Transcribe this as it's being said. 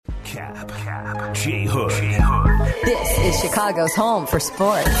J-Hood. This is Chicago's home for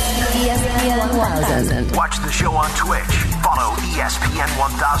sports. ESPN 1000. Watch the show on Twitch. Follow ESPN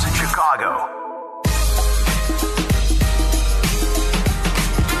 1000 Chicago.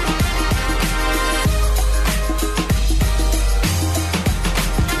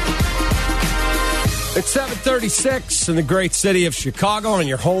 It's 7:36 in the great city of Chicago, and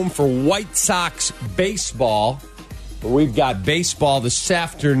you're home for White Sox baseball. We've got baseball this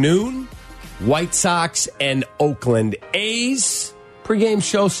afternoon. White Sox and Oakland A's. Pregame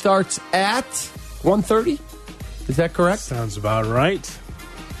show starts at 1:30. Is that correct? Sounds about right.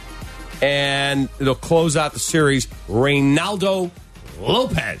 And it'll close out the series. Reynaldo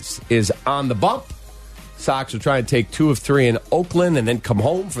Lopez is on the bump. Sox will try and take 2 of 3 in Oakland and then come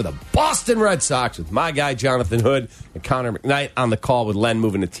home for the Boston Red Sox with my guy Jonathan Hood and Connor McKnight on the call with Len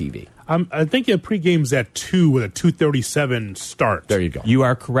moving the TV. I think your pregame's at 2 with a 2:37 start. There you go. You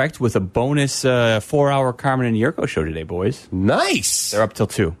are correct with a bonus 4-hour Carmen and Yurko show today, boys. Nice. They're up till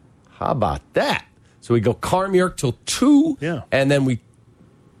 2. How about that? So we go Carm York till 2, and then we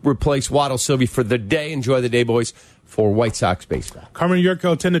replace Waddle Sylvie for the day. Enjoy the day, boys, for White Sox baseball. Carmen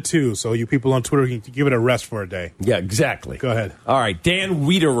Yurko 10-2, so you people on Twitter can give it a rest for a day. Yeah, exactly. Go ahead. All right, Dan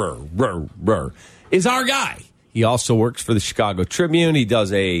Wiederer is our guy. He also works for the Chicago Tribune. He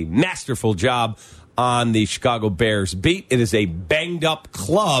does a masterful job on the Chicago Bears beat. It is a banged-up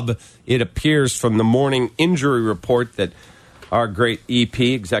club. It appears from the morning injury report that our great EP,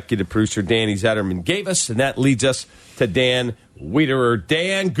 executive producer Danny Zetterman, gave us, and that leads us to Dan Wiederer.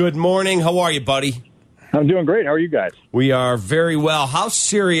 Dan, good morning. How are you, buddy? I'm doing great. How are you guys? We are very well. How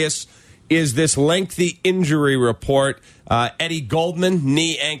serious is this lengthy injury report? Eddie Goldman,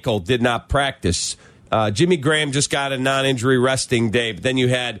 knee, ankle, did not practice. Jimmy Graham just got a non-injury resting day. But then you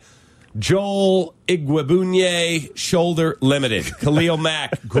had Joel Iguibunye, shoulder, limited. Khalil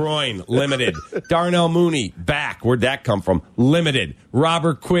Mack, groin, limited. Darnell Mooney, back. Where'd that come from? Limited.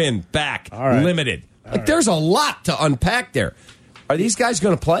 Robert Quinn, back, limited. There's a lot to unpack there. Are these guys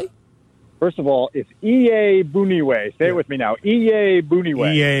going to play? First of all, it's E.A. Buniwe. Say it with me now. E.A.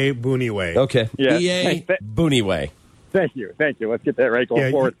 Buniwe. E.A. Buniwe. Okay. Yeah. E.A. Buniwe. Thank you. Let's get that right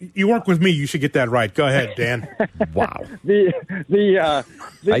going forward. You work with me. You should get that right. Go ahead, Dan. Wow. The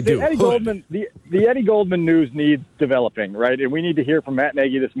Eddie Goldman news needs developing, right? And we need to hear from Matt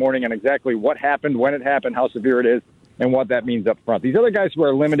Nagy this morning on exactly what happened, when it happened, how severe it is, and what that means up front. These other guys who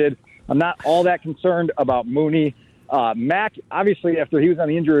are limited, I'm not all that concerned about Mooney. Mack, obviously, after he was on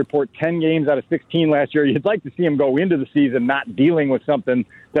the injury report 10 games out of 16 last year, you'd like to see him go into the season not dealing with something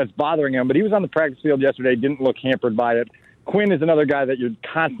that's bothering him. But he was on the practice field yesterday, didn't look hampered by it. Quinn is another guy that you're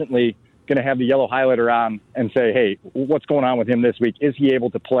constantly going to have the yellow highlighter on and say, hey, what's going on with him this week? Is he able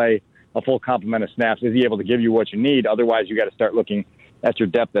to play a full complement of snaps? Is he able to give you what you need? Otherwise, you got to start looking at your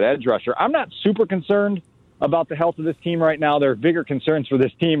depth at edge rusher. I'm not super concerned about the health of this team right now. There are bigger concerns for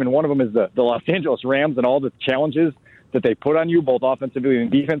this team, and one of them is the Los Angeles Rams and all the challenges that they put on you, both offensively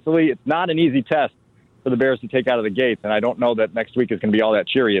and defensively. It's not an easy test for the Bears to take out of the gates, and I don't know that next week is going to be all that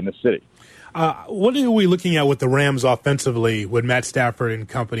cheery in this city. What are we looking at with the Rams offensively with Matt Stafford and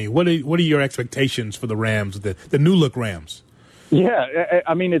company? What are your expectations for the Rams, the new-look Rams? Yeah,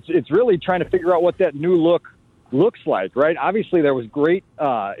 I mean, it's really trying to figure out what that new look looks like, right? Obviously, there was great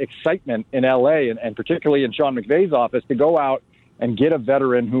excitement in L.A. and particularly in Sean McVay's office to go out and get a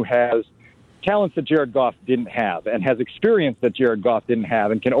veteran who has talents that Jared Goff didn't have and has experience that Jared Goff didn't have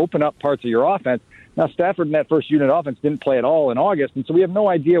and can open up parts of your offense. Now, Stafford in that first unit offense didn't play at all in August, and so we have no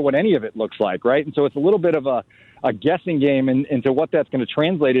idea what any of it looks like, right? And so it's a little bit of a guessing game into what that's going to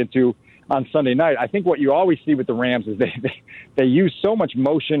translate into on Sunday night. I think what you always see with the Rams is they use so much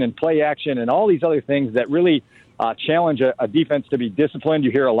motion and play action and all these other things that really challenge a defense to be disciplined. You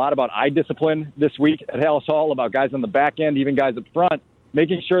hear a lot about eye discipline this week at Halas Hall, about guys on the back end, even guys up front,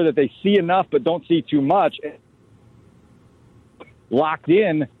 making sure that they see enough but don't see too much, locked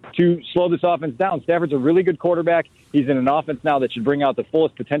in to slow this offense down. Stafford's a really good quarterback. He's in an offense now that should bring out the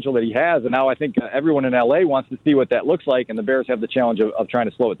fullest potential that he has, and now I think everyone in L.A. wants to see what that looks like, and the Bears have the challenge of trying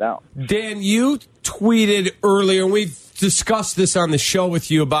to slow it down. Dan, you tweeted earlier, and we've discussed this on the show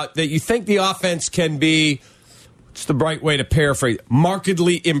with you, about that you think the offense can be, what's the right way to paraphrase,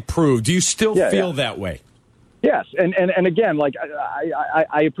 markedly improved. Do you still feel that way? Yes, and again, like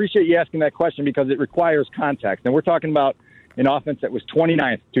I appreciate you asking that question because it requires context. And we're talking about an offense that was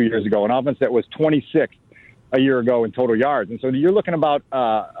 29th 2 years ago, an offense that was 26th a year ago in total yards. And so you're looking about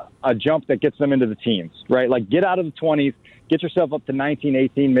a jump that gets them into the teens, right? Like get out of the 20s, get yourself up to 19,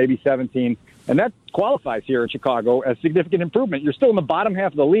 18, maybe 17. And that qualifies here in Chicago as significant improvement. You're still in the bottom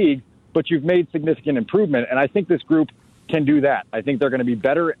half of the league, but you've made significant improvement. And I think this group can do that. I think they're going to be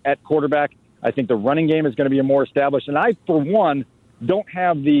better at quarterback. I think the running game is going to be more established. And I, for one, don't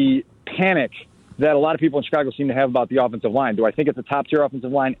have the panic that a lot of people in Chicago seem to have about the offensive line. Do I think it's a top-tier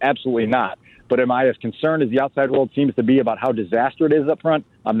offensive line? Absolutely not. But am I as concerned as the outside world seems to be about how disastrous it is up front?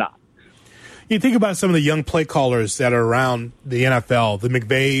 I'm not. You think about some of the young play callers that are around the NFL, the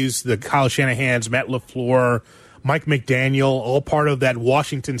McVays, the Kyle Shanahans, Matt LaFleur, Mike McDaniel, all part of that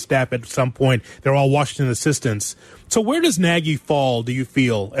Washington staff at some point. They're all Washington assistants. So where does Nagy fall, do you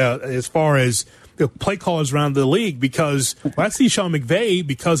feel, as far as the play callers around the league? Because when I see Sean McVay,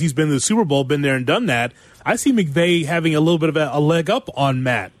 because he's been to the Super Bowl, been there and done that, I see McVay having a little bit of a leg up on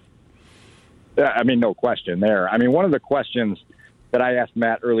Matt. I mean, no question there. I mean, one of the questions that I asked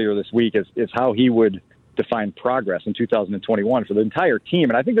Matt earlier this week is how he would define progress in 2021 for the entire team.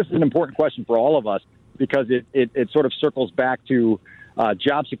 And I think this is an important question for all of us because it sort of circles back to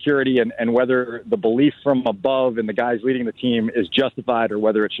job security and whether the belief from above in the guys leading the team is justified or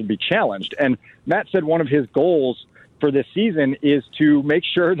whether it should be challenged. And Matt said one of his goals for this season is to make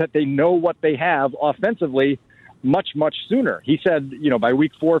sure that they know what they have offensively much, much sooner. He said, by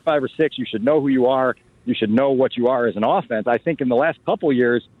week 4 or 5 or 6, you should know who you are. You should know what you are as an offense. I think in the last couple of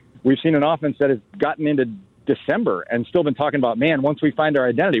years, we've seen an offense that has gotten into December and still been talking about, man, once we find our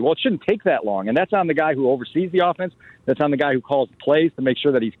identity. Well, it shouldn't take that long. And that's on the guy who oversees the offense. That's on the guy who calls plays to make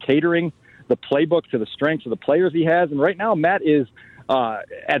sure that he's catering the playbook to the strengths of the players he has. And right now, Matt is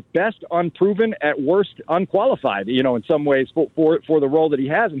at best unproven, at worst unqualified, in some ways for the role that he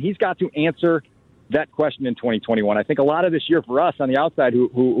has. And he's got to answer that question in 2021. I think a lot of this year for us on the outside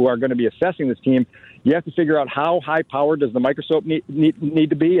who are going to be assessing this team, you have to figure out how high powered does the microscope need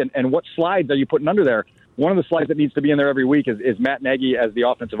to be and what slides are you putting under there. One of the slides that needs to be in there every week is Matt Nagy as the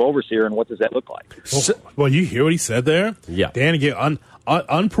offensive overseer, and what does that look like? Well, you hear what he said there? Yeah. Dan, again,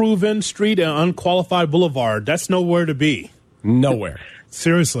 unproven street and unqualified boulevard, that's nowhere to be. Nowhere.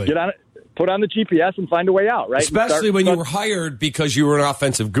 Seriously. Get on it, put on the GPS and find a way out, right? Especially when you were hired because you were an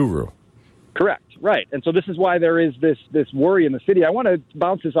offensive guru. Correct, right. And so this is why there is this worry in the city. I want to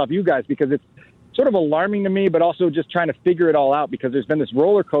bounce this off you guys because it's sort of alarming to me, but also just trying to figure it all out because there's been this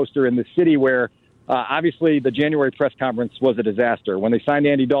roller coaster in the city where obviously the January press conference was a disaster. When they signed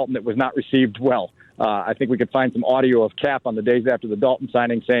Andy Dalton, it was not received well. I think we could find some audio of Cap on the days after the Dalton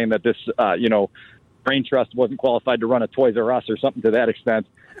signing saying that this, Brain Trust wasn't qualified to run a Toys R Us or something to that extent.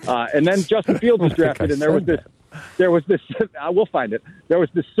 And then Justin Fields was drafted, and there was this, I will find it. There was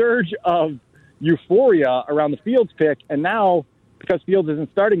this surge of euphoria around the Fields pick, and now because Fields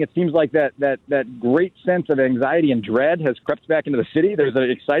isn't starting, it seems like that great sense of anxiety and dread has crept back into the city. There's an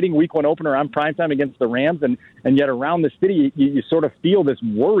exciting week 1 opener on primetime against the Rams, and yet around the city, you sort of feel this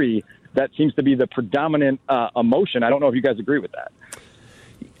worry that seems to be the predominant emotion. I don't know if you guys agree with that.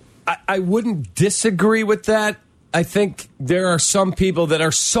 I wouldn't disagree with that. I think there are some people that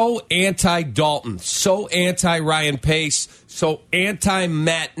are so anti-Dalton, so anti-Ryan Pace, so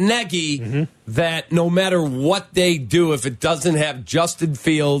anti-Matt Nagy that no matter what they do, if it doesn't have Justin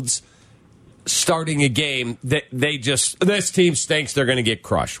Fields starting a game, this team stinks, they're going to get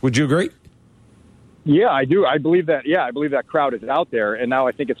crushed. Would you agree? Yeah, I do. I believe that. Yeah, I believe that crowd is out there, and now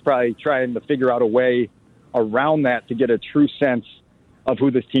I think it's probably trying to figure out a way around that to get a true sense of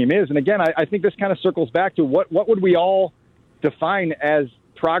who this team is. And again, I think this kind of circles back to what would we all define as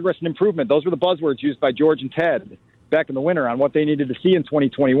progress and improvement. Those were the buzzwords used by George and Ted back in the winter on what they needed to see in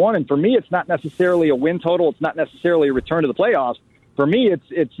 2021. And for me, it's not necessarily a win total. It's not necessarily a return to the playoffs. For me,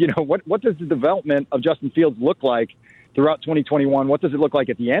 it's what does the development of Justin Fields look like throughout 2021? What does it look like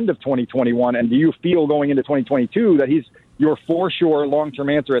at the end of 2021? And do you feel going into 2022 that he's your for sure long-term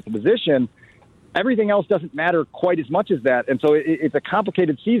answer at the position? Everything else doesn't matter quite as much as that. And so it's a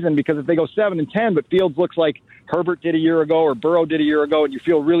complicated season because if they go 7-10, but Fields looks like Herbert did a year ago or Burrow did a year ago, and you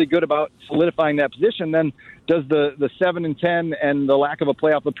feel really good about solidifying that position, then does the 7-10 and the lack of a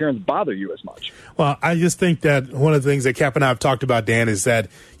playoff appearance bother you as much? Well, I just think that one of the things that Cap and I have talked about, Dan, is that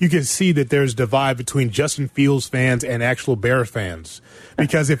you can see that there's a divide between Justin Fields fans and actual Bears fans.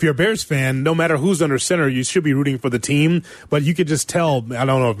 Because if you're a Bears fan, no matter who's under center, you should be rooting for the team. But you could just tell, I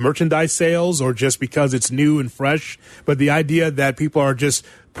don't know if merchandise sales or just because it's new and fresh, but the idea that people are just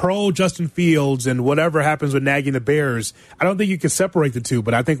pro Justin Fields and whatever happens with Nagy and the Bears, I don't think you can separate the two,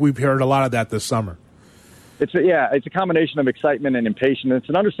 but I think we've heard a lot of that this summer. It's a combination of excitement and impatience. It's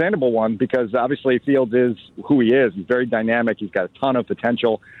an understandable one because obviously Fields is who he is. He's very dynamic. He's got a ton of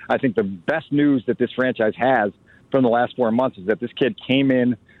potential. I think the best news that this franchise has from the last 4 months is that this kid came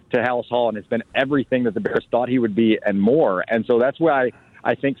in to Halas Hall and has been everything that the Bears thought he would be and more. And so that's why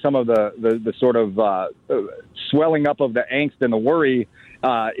I think some of the sort of swelling up of the angst and the worry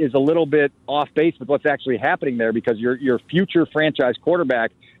is a little bit off base with what's actually happening there, because your future franchise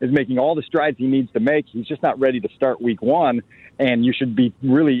quarterback is making all the strides he needs to make. He's just not ready to start week one. And you should be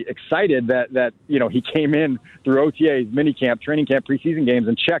really excited that he came in through OTAs, minicamp, training camp, preseason games,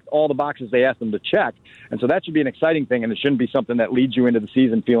 and checked all the boxes they asked him to check. And so that should be an exciting thing, and it shouldn't be something that leads you into the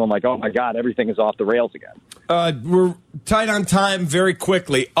season feeling like, oh, my God, everything is off the rails again. We're tight on time. Very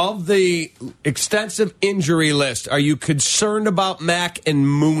quickly. Of the extensive injury list, are you concerned about Mack and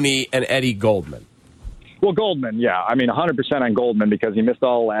Mooney and Eddie Goldman? Well, Goldman, yeah. I mean, 100% on Goldman, because he missed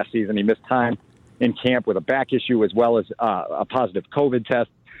all last season. He missed time in camp with a back issue as well as a positive COVID test.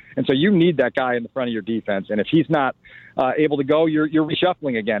 And so you need that guy in the front of your defense. And if he's not able to go, you're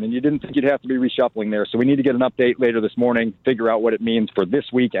reshuffling again. And you didn't think you'd have to be reshuffling there. So we need to get an update later this morning, figure out what it means for this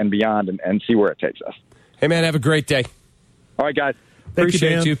week and beyond, and see where it takes us. Hey, man, have a great day. All right, guys.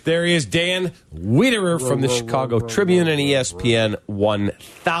 Appreciate you. There he is, Dan Wiederer from the Chicago Tribune and ESPN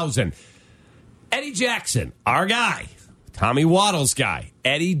 1000. Eddie Jackson, our guy. Tommy Waddle's guy,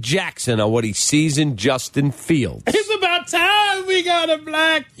 Eddie Jackson, on what he sees in Justin Fields. It's about time we got a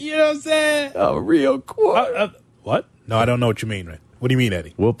black, you know what I'm saying? A real quote. What? No, I don't know what you mean, right? What do you mean,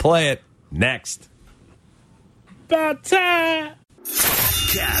 Eddie? We'll play it next. About time.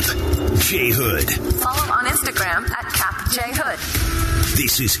 Cap J Hood. Follow on Instagram at CapJHood.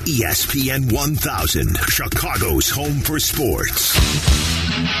 This is ESPN 1000, Chicago's home for sports.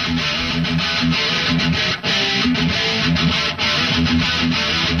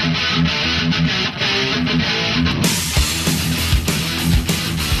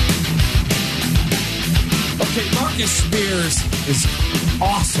 Okay, Marcus Spears is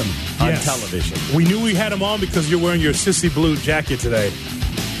awesome on television. We knew we had him on because you're wearing your sissy blue jacket today.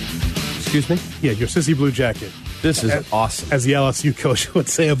 Excuse me? Yeah, your sissy blue jacket. This is awesome. As the LSU coach would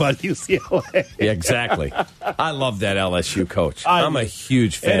say about UCLA. Yeah, exactly. I love that LSU coach. I'm a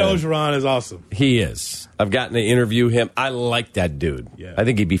huge fan. Ed Ogeron is awesome. He is. I've gotten to interview him. I like that dude. Yeah. I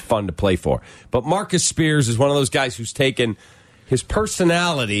think he'd be fun to play for. But Marcus Spears is one of those guys who's taken his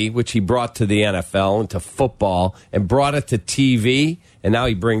personality, which he brought to the NFL and to football, and brought it to TV, and now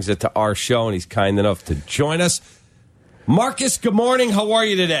he brings it to our show, and he's kind enough to join us. Marcus, good morning. How are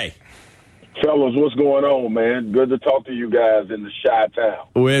you today? Fellas, what's going on, man? Good to talk to you guys in the Chi-Town.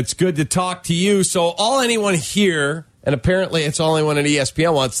 Well, it's good to talk to you. So all anyone here, and apparently it's all anyone at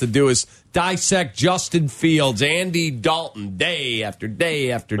ESPN wants to do, is dissect Justin Fields, Andy Dalton, day after day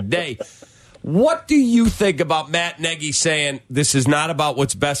after day. What do you think about Matt Nagy saying this is not about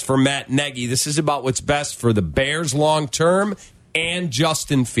what's best for Matt Nagy, this is about what's best for the Bears long term and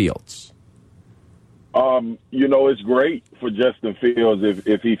Justin Fields? It's great for Justin Fields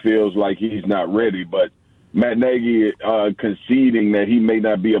if he feels like he's not ready, but Matt Nagy conceding that he may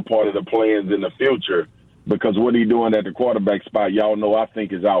not be a part of the plans in the future because what he's doing at the quarterback spot, y'all know, I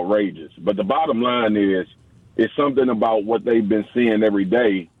think is outrageous. But the bottom line is, it's something about what they've been seeing every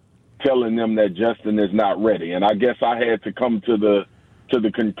day telling them that Justin is not ready. And I guess I had to come to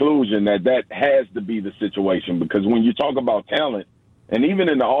the conclusion that has to be the situation, because when you talk about talent, and even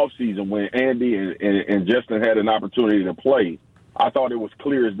in the offseason when Andy and Justin had an opportunity to play, I thought it was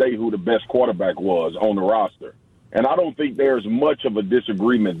clear as day who the best quarterback was on the roster. And I don't think there's much of a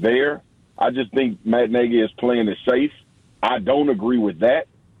disagreement there. I just think Matt Nagy is playing it safe. I don't agree with that.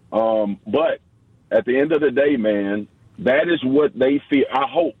 But at the end of the day, man, that is what they feel. I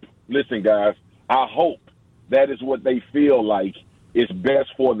hope, listen, guys, I hope that is what they feel like is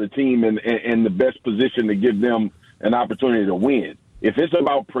best for the team and the best position to give them an opportunity to win. If it's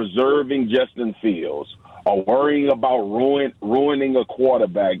about preserving Justin Fields or worrying about ruining a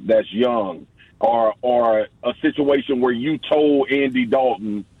quarterback that's young or a situation where you told Andy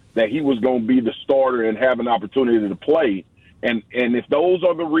Dalton that he was going to be the starter and have an opportunity to play, and if those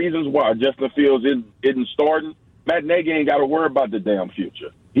are the reasons why Justin Fields isn't starting, Matt Nagy ain't got to worry about the damn future.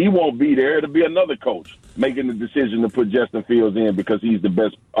 He won't be there. It'll be another coach making the decision to put Justin Fields in because he's the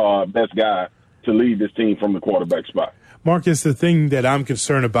best guy to lead this team from the quarterback spot. Marcus, the thing that I'm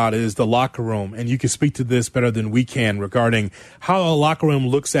concerned about is the locker room, and you can speak to this better than we can regarding how a locker room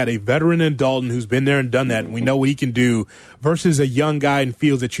looks at a veteran in Dalton who's been there and done that, and we know what he can do, versus a young guy in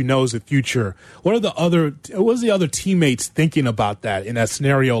Fields that you know is the future. What are the other teammates thinking about that in a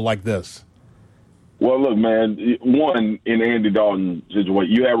scenario like this? Well, look, man, one, in Andy Dalton's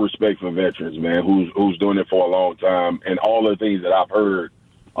situation, you have respect for veterans, man, who's doing it for a long time, and all the things that I've heard.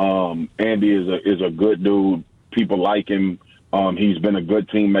 Andy is a good dude. People like him. He's been a good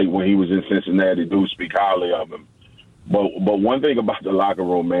teammate when he was in Cincinnati. Do speak highly of him. But one thing about the locker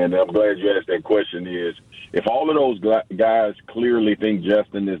room, man, and I'm glad you asked that question, is if all of those guys clearly think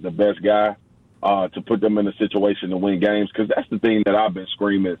Justin is the best guy, to put them in a situation to win games, because that's the thing that I've been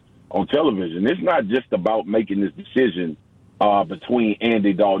screaming on television. It's not just about making this decision between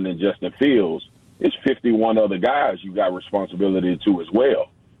Andy Dalton and Justin Fields. It's 51 other guys you got responsibility to as well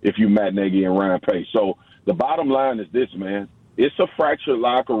if you Matt Nagy and Ryan Pace. So the bottom line is this, man. It's a fractured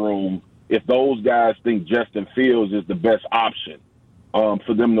locker room if those guys think Justin Fields is the best option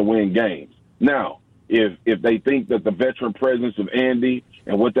for them to win games. Now, if they think that the veteran presence of Andy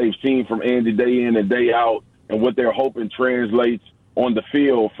and what they've seen from Andy day in and day out and what they're hoping translates on the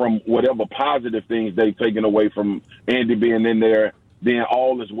field from whatever positive things they've taken away from Andy being in there, then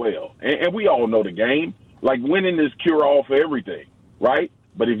all is well. And we all know the game. Like, winning is cure-all for everything, right?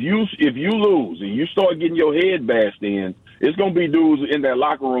 But if you lose and you start getting your head bashed in, it's going to be dudes in that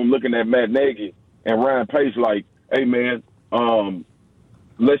locker room looking at Matt Nagy and Ryan Pace like, hey, man,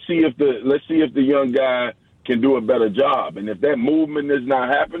 let's see if the young guy can do a better job. And if that movement is not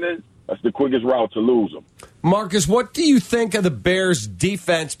happening, that's the quickest route to lose them. Marcus, what do you think of the Bears'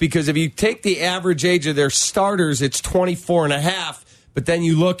 defense? Because if you take the average age of their starters, it's 24 and a half. But then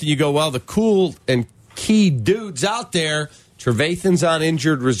you look and you go, well, the cool and key dudes out there, Trevathan's on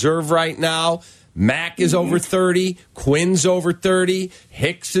injured reserve right now. Mack is over 30. Quinn's over 30.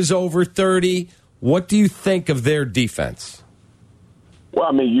 Hicks is over 30. What do you think of their defense? Well,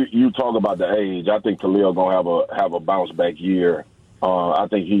 I mean, you talk about the age. I think Khalil going to have a bounce-back year. I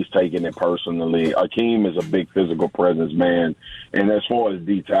think he's taking it personally. Akeem is a big physical presence, man. And as far as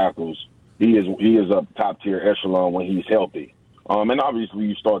D tackles, he is a top-tier echelon when he's healthy. And obviously,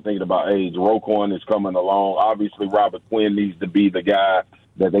 you start thinking about age. Roquan is coming along. Obviously, Robert Quinn needs to be the guy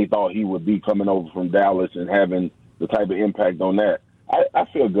that they thought he would be coming over from Dallas and having the type of impact on that. I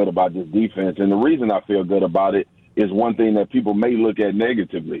feel good about this defense. And the reason I feel good about it is one thing that people may look at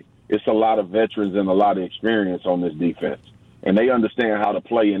negatively. It's a lot of veterans and a lot of experience on this defense. And they understand how to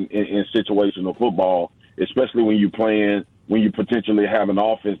play in situational football, especially when when you potentially have an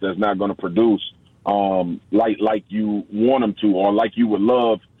offense that's not going to produce like you want them to or like you would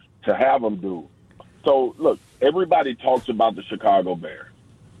love to have them do. So, look, everybody talks about the Chicago Bears,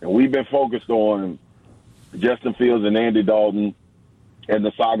 and we've been focused on Justin Fields and Andy Dalton and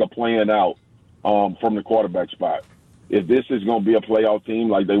the saga playing out from the quarterback spot. If this is going to be a playoff team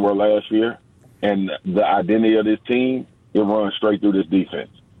like they were last year and the identity of this team, it runs straight through this defense.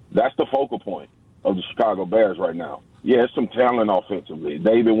 That's the focal point of the Chicago Bears right now. Yeah, it's some talent offensively.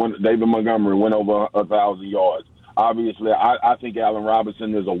 David Montgomery went over 1,000 yards. Obviously, I think Allen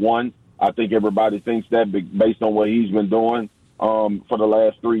Robinson is a one. I think everybody thinks that based on what he's been doing for the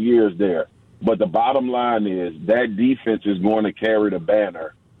last 3 years there. But the bottom line is that defense is going to carry the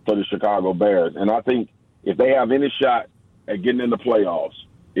banner for the Chicago Bears. And I think if they have any shot at getting in the playoffs,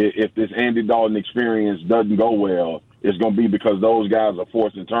 if this Andy Dalton experience doesn't go well, it's going to be because those guys are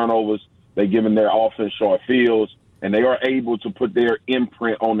forcing turnovers. They're giving their offense short fields, and they are able to put their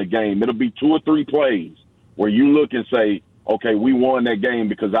imprint on the game. It'll be 2 or 3 plays where you look and say, okay, we won that game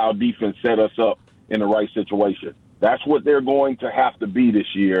because our defense set us up in the right situation. That's what they're going to have to be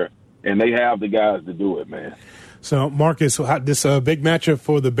this year, and they have the guys to do it, man. So, Marcus, this big matchup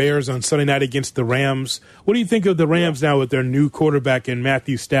for the Bears on Sunday night against the Rams. What do you think of the Rams now with their new quarterback in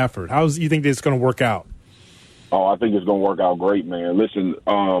Matthew Stafford? How do you think it's going to work out? Oh, I think it's going to work out great, man. Listen,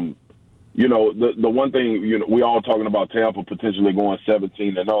 the one thing, we all talking about Tampa potentially going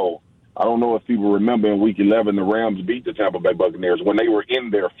 17-0. I don't know if people remember in Week 11 the Rams beat the Tampa Bay Buccaneers when they were in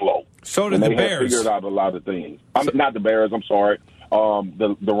their flow. So did the Bears. They had figured out a lot of things. Not the Bears, I'm sorry.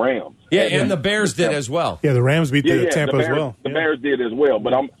 The Rams. Yeah, and the Bears did as well. Yeah, the Rams beat the Tampa as well. The Bears did as well.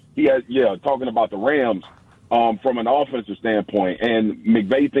 But talking about the Rams from an offensive standpoint, and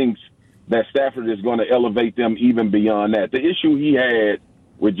McVay thinks that Stafford is going to elevate them even beyond that. The issue he had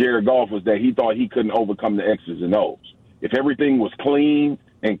with Jared Goff was that he thought he couldn't overcome the X's and O's. If everything was clean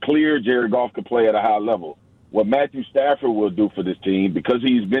and clear, Jared Goff could play at a high level. What Matthew Stafford will do for this team, because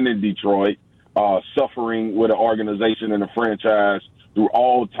he's been in Detroit, suffering with an organization and a franchise through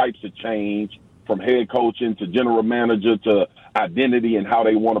all types of change, from head coaching to general manager to identity and how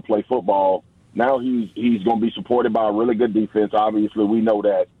they want to play football. Now he's going to be supported by a really good defense. Obviously, we know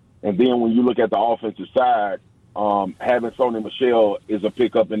that. And then when you look at the offensive side, having Sony Michel is a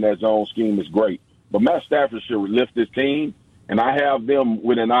pickup in that zone scheme is great. But Matt Stafford should lift this team, and I have them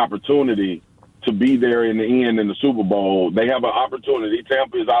with an opportunity to be there in the end in the Super Bowl. They have an opportunity.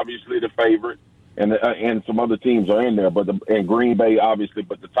 Tampa is obviously the favorite, and some other teams are in there, and Green Bay obviously.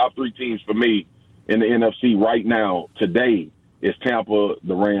 But the top 3 teams for me in the NFC right now today is Tampa,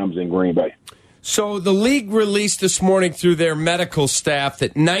 the Rams, and Green Bay. So the league released this morning through their medical staff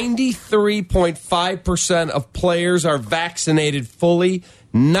that 93.5% of players are vaccinated fully.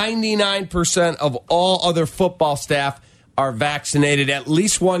 99% of all other football staff are vaccinated, at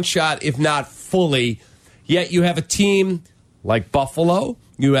least one shot, if not fully. Yet you have a team like Buffalo.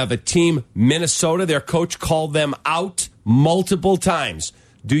 You have a team, Minnesota. Their coach called them out multiple times.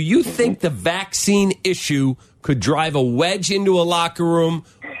 Do you think the vaccine issue could drive a wedge into a locker room,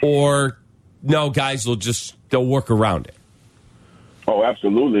 or no, guys they'll work around it? Oh,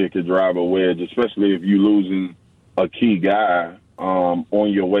 absolutely, it could drive a wedge, especially if you're losing a key guy on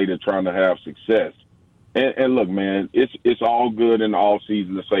your way to trying to have success. And look, man, it's all good in the off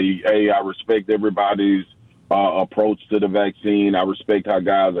season to say, hey, I respect everybody's approach to the vaccine. I respect how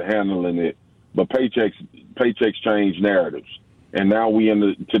guys are handling it. But paychecks change narratives. And now we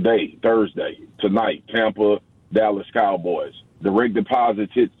today, Thursday, tonight, Tampa, Dallas Cowboys. Direct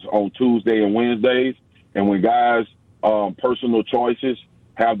deposits hits on Tuesday and Wednesdays. And when guys' personal choices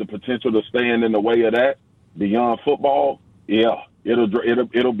have the potential to stand in the way of that beyond football, yeah,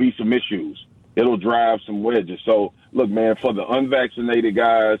 it'll be some issues. It'll drive some wedges. So, look, man, for the unvaccinated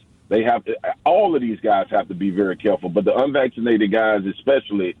guys, all of these guys have to be very careful. But the unvaccinated guys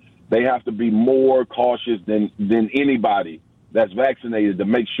especially, they have to be more cautious than anybody that's vaccinated to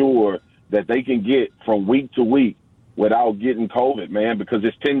make sure that they can get from week to week without getting COVID, man, because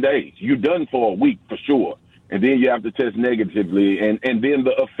it's 10 days. You're done for a week for sure. And then you have to test negatively and then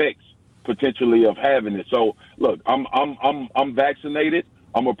the effects potentially of having it. So, look, I'm vaccinated.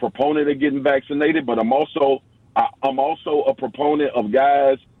 I'm a proponent of getting vaccinated, but I'm also a proponent of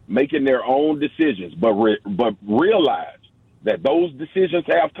guys making their own decisions, but realize that those decisions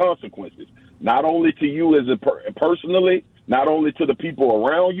have consequences, not only to you as personally, not only to the people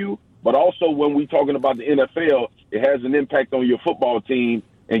around you, but also when we're talking about the NFL, it has an impact on your football team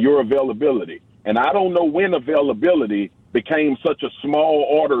and your availability. And I don't know when availability became such a small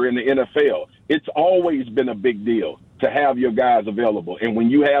order in the NFL. It's always been a big deal to have your guys available. And when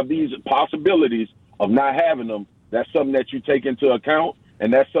you have these possibilities of not having them, that's something that you take into account,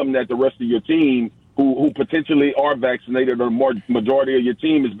 and that's something that the rest of your team who potentially are vaccinated, or majority of your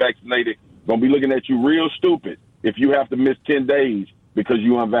team is vaccinated, going to be looking at you real stupid if you have to miss 10 days because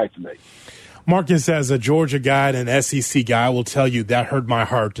you're unvaccinated. Marcus, as a Georgia guy and an SEC guy, I will tell you that hurt my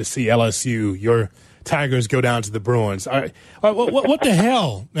heart to see LSU, your Tigers, go down to the Bruins. What the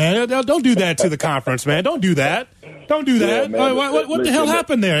hell, man? Don't do that to the conference, man. Don't do that. Don't do that. Yeah, what the hell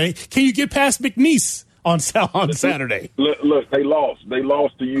happened there? Can you get past McNeese on Saturday? Look, they lost. They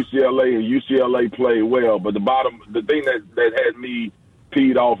lost to UCLA, and UCLA played well. But the thing that had me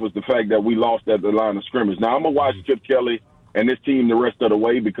peed off was the fact that we lost at the line of scrimmage. Now, I'm going to watch Chip Kelly and this team the rest of the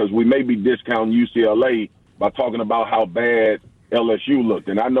way, because we may be discounting UCLA by talking about how bad LSU looked.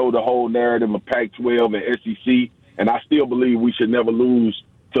 And I know the whole narrative of Pac-12 and SEC, and I still believe we should never lose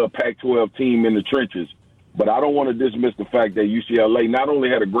to a Pac-12 team in the trenches. But I don't want to dismiss the fact that UCLA not only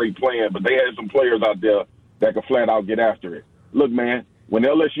had a great plan, but they had some players out there that could flat out get after it. Look, man, when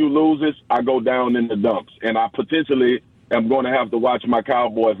LSU loses, I go down in the dumps, and I potentially am going to have to watch my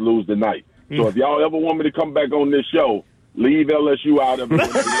Cowboys lose tonight. So if y'all ever want me to come back on this show, leave LSU out of it.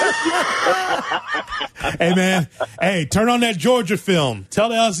 Hey, man. Hey, turn on that Georgia film. Tell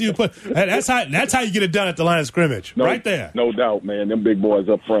the LSU that's how you get it done at the line of scrimmage. Right there. No doubt, man. Them big boys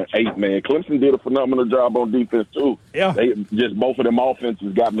up front, 8, man. Clemson did a phenomenal job on defense, too. Yeah. Both of them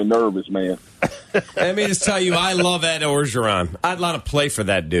offenses got me nervous, man. Let me just tell you, I love Ed Orgeron. I'd want to play for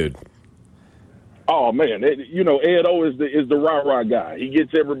that dude. Oh, man. Ed O is the rah-rah guy. He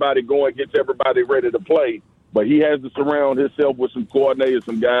gets everybody going, gets everybody ready to play. But he has to surround himself with some coordinators,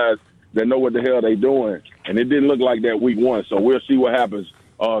 some guys that know what the hell they're doing. And it didn't look like that week one. So we'll see what happens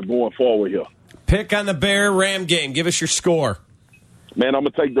going forward here. Pick on the Bear-Ram game. Give us your score. Man, I'm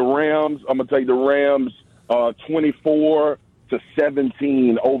going to take the Rams. I'm going to take the Rams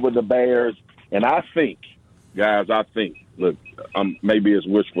 24-17 over the Bears. And I think, guys, look, maybe it's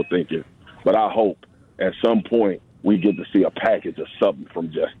wishful thinking, but I hope at some point we get to see a package of something from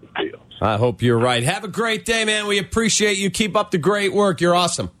Justin Fields. I hope you're right. Have a great day, man. We appreciate you. Keep up the great work. You're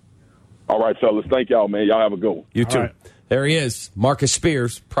awesome. All right, fellas. Thank y'all, man. Y'all have a good one. You too. Right. There he is, Marcus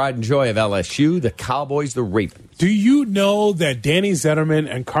Spears, pride and joy of LSU, the Cowboys, the Ravens. Do you know that Danny Zetterman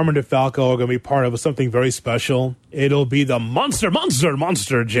and Carmen DeFalco are going to be part of something very special? It'll be the Monster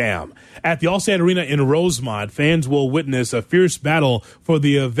Jam. At the Allstate Arena in Rosemont, fans will witness a fierce battle for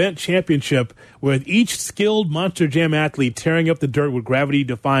the event championship, with each skilled Monster Jam athlete tearing up the dirt with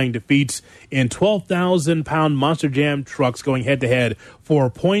gravity-defying defeats in 12,000-pound Monster Jam trucks going head-to-head for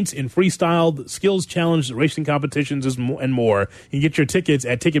points in freestyle, skills challenge, racing competitions, and more. You can get your tickets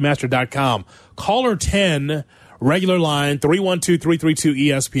at Ticketmaster.com. Caller 10 Regular line,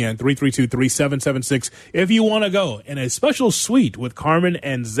 312-332-ESPN, 332-3776, if you want to go. And a special suite with Carmen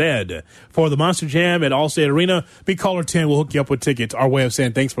and Zed for the Monster Jam at Allstate Arena. Big caller 10 will hook you up with tickets. Our way of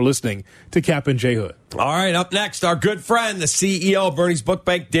saying thanks for listening to Captain J. Hood. All right, up next, our good friend, the CEO of Bernie's Book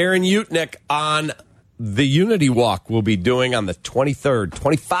Bank, Darren Utnick, on the Unity Walk we'll be doing on the 23rd.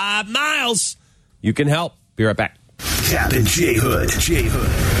 25 miles. You can help. Be right back. Captain J. Hood. J.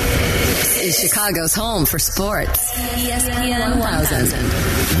 Hood. Is Chicago's home for sports. ESPN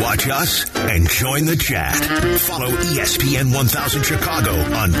 1000. Watch us and join the chat. Follow ESPN 1000 Chicago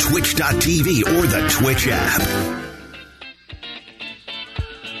on Twitch.tv or the Twitch app.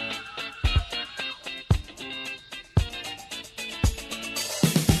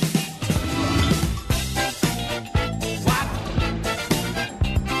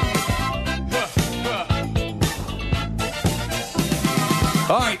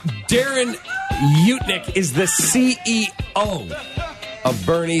 All right, Darren Utnick is the CEO of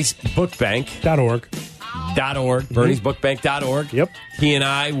Bernie's Book Bank. .org. Bernie'sBookBank.org. Yep. He and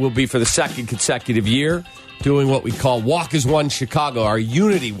I will be, for the second consecutive year, doing what we call Walk as One Chicago, our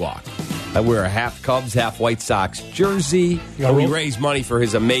Unity Walk. I wear a half Cubs, half White Sox jersey, and we raise money for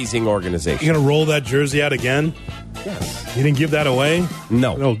his amazing organization. You going to roll that jersey out again? Yes. You didn't give that away?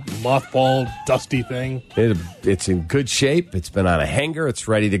 No. No mothball, dusty thing? It's in good shape. It's been on a hanger. It's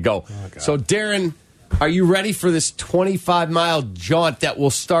ready to go. So, Darren, are you ready for this 25-mile jaunt that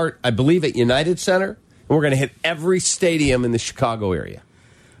will start, I believe, at United Center? And we're going to hit every stadium in the Chicago area.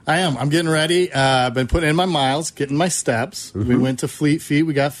 I am. I'm getting ready. I've been putting in my miles, getting my steps. We went to Fleet Feet.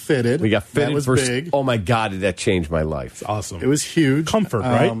 We got fitted. That was big. Oh, my God, did that change my life. It's awesome. It was huge. Comfort,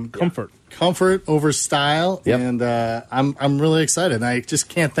 right? Comfort. Comfort over style. Yep. And I'm really excited. And I just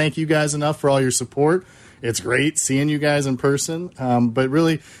can't thank you guys enough for all your support. It's great seeing you guys in person. But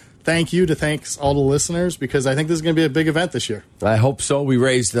really, thanks all the listeners, because I think this is going to be a big event this year. I hope so. We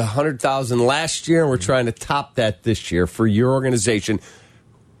raised $100,000 last year, and we're trying to top that this year for your organization.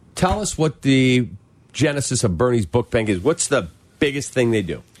 Tell us what the genesis of Bernie's Book Bank is. What's the biggest thing they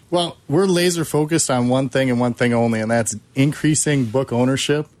do? Well, we're laser focused on one thing and one thing only, and that's increasing book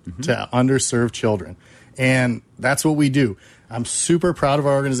ownership to underserved children. And that's what we do. I'm super proud of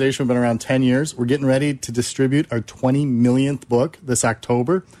our organization. We've been around 10 years. We're getting ready to distribute our 20 millionth book this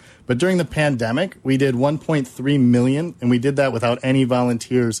October. But during the pandemic, we did 1.3 million, and we did that without any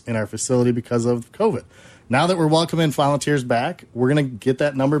volunteers in our facility because of COVID. Now that we're welcoming volunteers back, we're going to get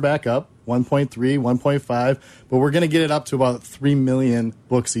that number back up, 1.3, 1.5, but we're going to get it up to about 3 million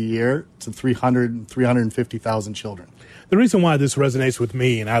books a year to 350,000 children. The reason why this resonates with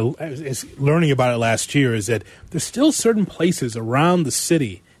me, and I was learning about it last year, is that there's still certain places around the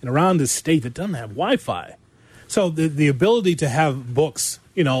city and around the state that doesn't have Wi-Fi. So the ability to have books,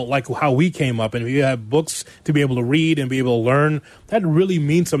 you know, like how we came up, and if you have books to be able to read and be able to learn, that really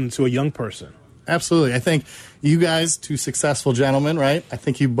means something to a young person. Absolutely. I think you guys, two successful gentlemen, right? I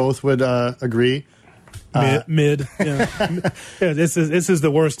think you both would agree. Mid. Yeah. Yeah, this is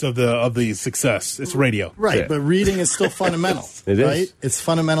the worst of the success. It's radio. Right, Yeah. but reading is still fundamental. It is. Right? It's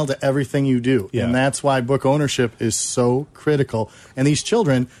fundamental to everything you do. Yeah. And that's why book ownership is so critical. And these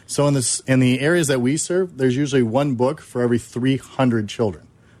children, so in the areas that we serve, there's usually one book for every 300 children.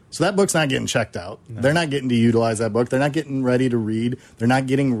 So that book's not getting checked out. No. They're not getting to utilize that book. They're not getting ready to read. They're not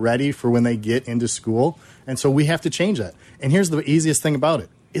getting ready for when they get into school. And so we have to change that. And here's the easiest thing about it.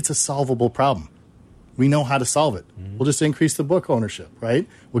 It's a solvable problem. We know how to solve it. We'll just increase the book ownership, right?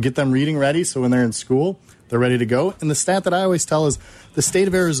 We'll get them reading ready so when they're in school, they're ready to go. And the stat that I always tell is the state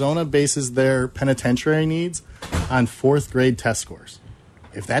of Arizona bases their penitentiary needs on 4th grade test scores.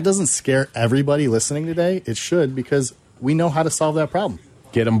 If that doesn't scare everybody listening today, it should, because we know how to solve that problem.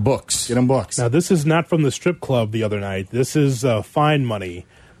 Get them books. Get them books. Now, this is not from the strip club the other night. This is fine money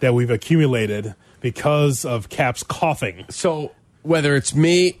that we've accumulated because of Cap's coughing. So whether it's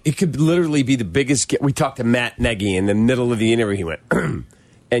me, it could literally be the biggest. We talked to Matt Nagy in the middle of the interview. He went,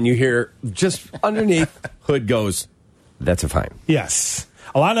 and you hear just underneath, Hood goes, "That's a fine." Yes.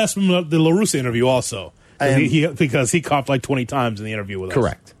 A lot of that's from the La Russa interview also. Because he coughed like 20 times in the interview with us.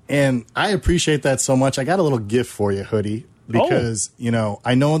 Correct. And I appreciate that so much. I got a little gift for you, Hoodie, because, you know,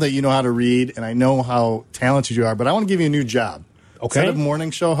 I know that you know how to read and I know how talented you are, but I want to give you a new job. Okay. Instead of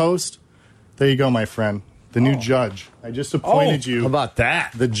morning show host, there you go, my friend. The new judge. I just appointed you How about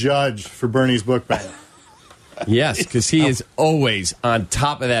that? the judge for Bernie's Book Bank. Yes, because he is always on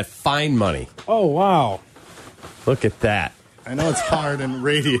top of that fine money. Oh, wow. Look at that. I know it's hard in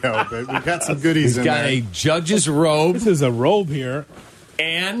radio, but we've got some goodies He's in got there. a judge's robe, This is a robe here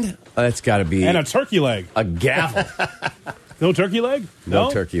and that's got to be and a turkey leg. a gavel. No turkey leg?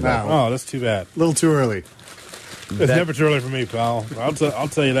 No turkey leg. No. Oh, that's too bad. A little too early. It's never too early for me, pal. I'll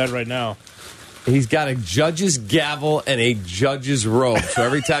tell you that right now. He's got a judge's gavel and a judge's robe. So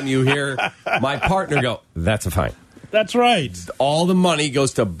every time you hear my partner go, that's a fine. That's right. All the money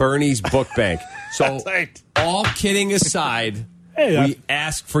goes to Bernie's Book Bank. So That's right. all kidding aside, Hey, we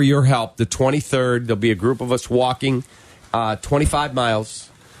ask for your help. The 23rd, there'll be a group of us walking 25 miles.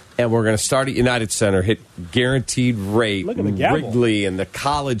 And we're going to start at United Center, hit Guaranteed Rate, Look at the gavel. Wrigley, and the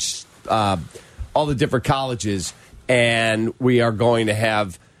college, all the different colleges. And we are going to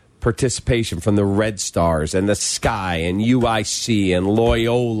have participation from the Red Stars and the Sky and UIC and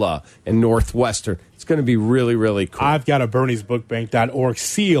Loyola and Northwestern. It's going to be really, really cool. I've got a Bernie'sBookBank.org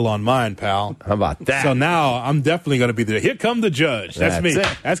seal on mine, pal. How about that? So now I'm definitely going to be there. Here come the judge. That's me. it.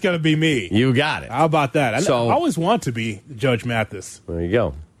 That's going to be me. You got it. How about that? So- I always want to be Judge Mathis. There you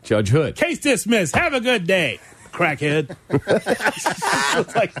go. Judge Hood. Case dismissed. Have a good day, crackhead.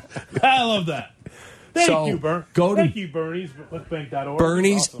 It's like, I love that. Thank you, Bern. Thank you, Bernie'sBookBank.org.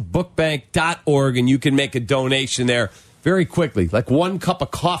 Bernie'sBookBank.org, and you can make a donation there very quickly, like 1 cup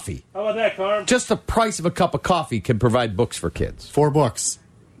of coffee. How about that, Carm? Just the price of a cup of coffee can provide books for kids. 4 books.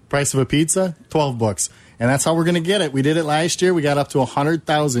 Price of a pizza, 12 books. And that's how we're going to get it. We did it last year. We got up to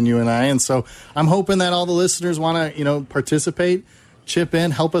 100,000, you and I. And so I'm hoping that all the listeners want to, participate, chip in,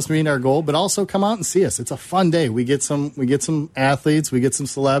 help us meet our goal, but also come out and see us. It's a fun day. We get some athletes, we get some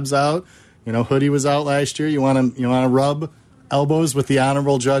celebs out. Hoodie was out last year. You want to rub elbows with the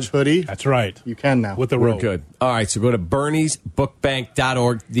Honorable Judge Hoodie? That's right. You can now. With the We're rope. good. All right, so go to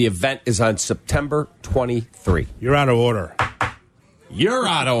Bernie'sBookBank.org. The event is on September 23. You're out of order. You're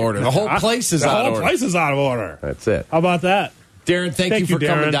out of order. The whole place is out of The order. whole place is out of order. That's it. How about that? Darren, thank you for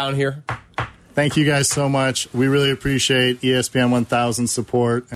coming Darren. down here. Thank you guys so much. We really appreciate ESPN 1000 support.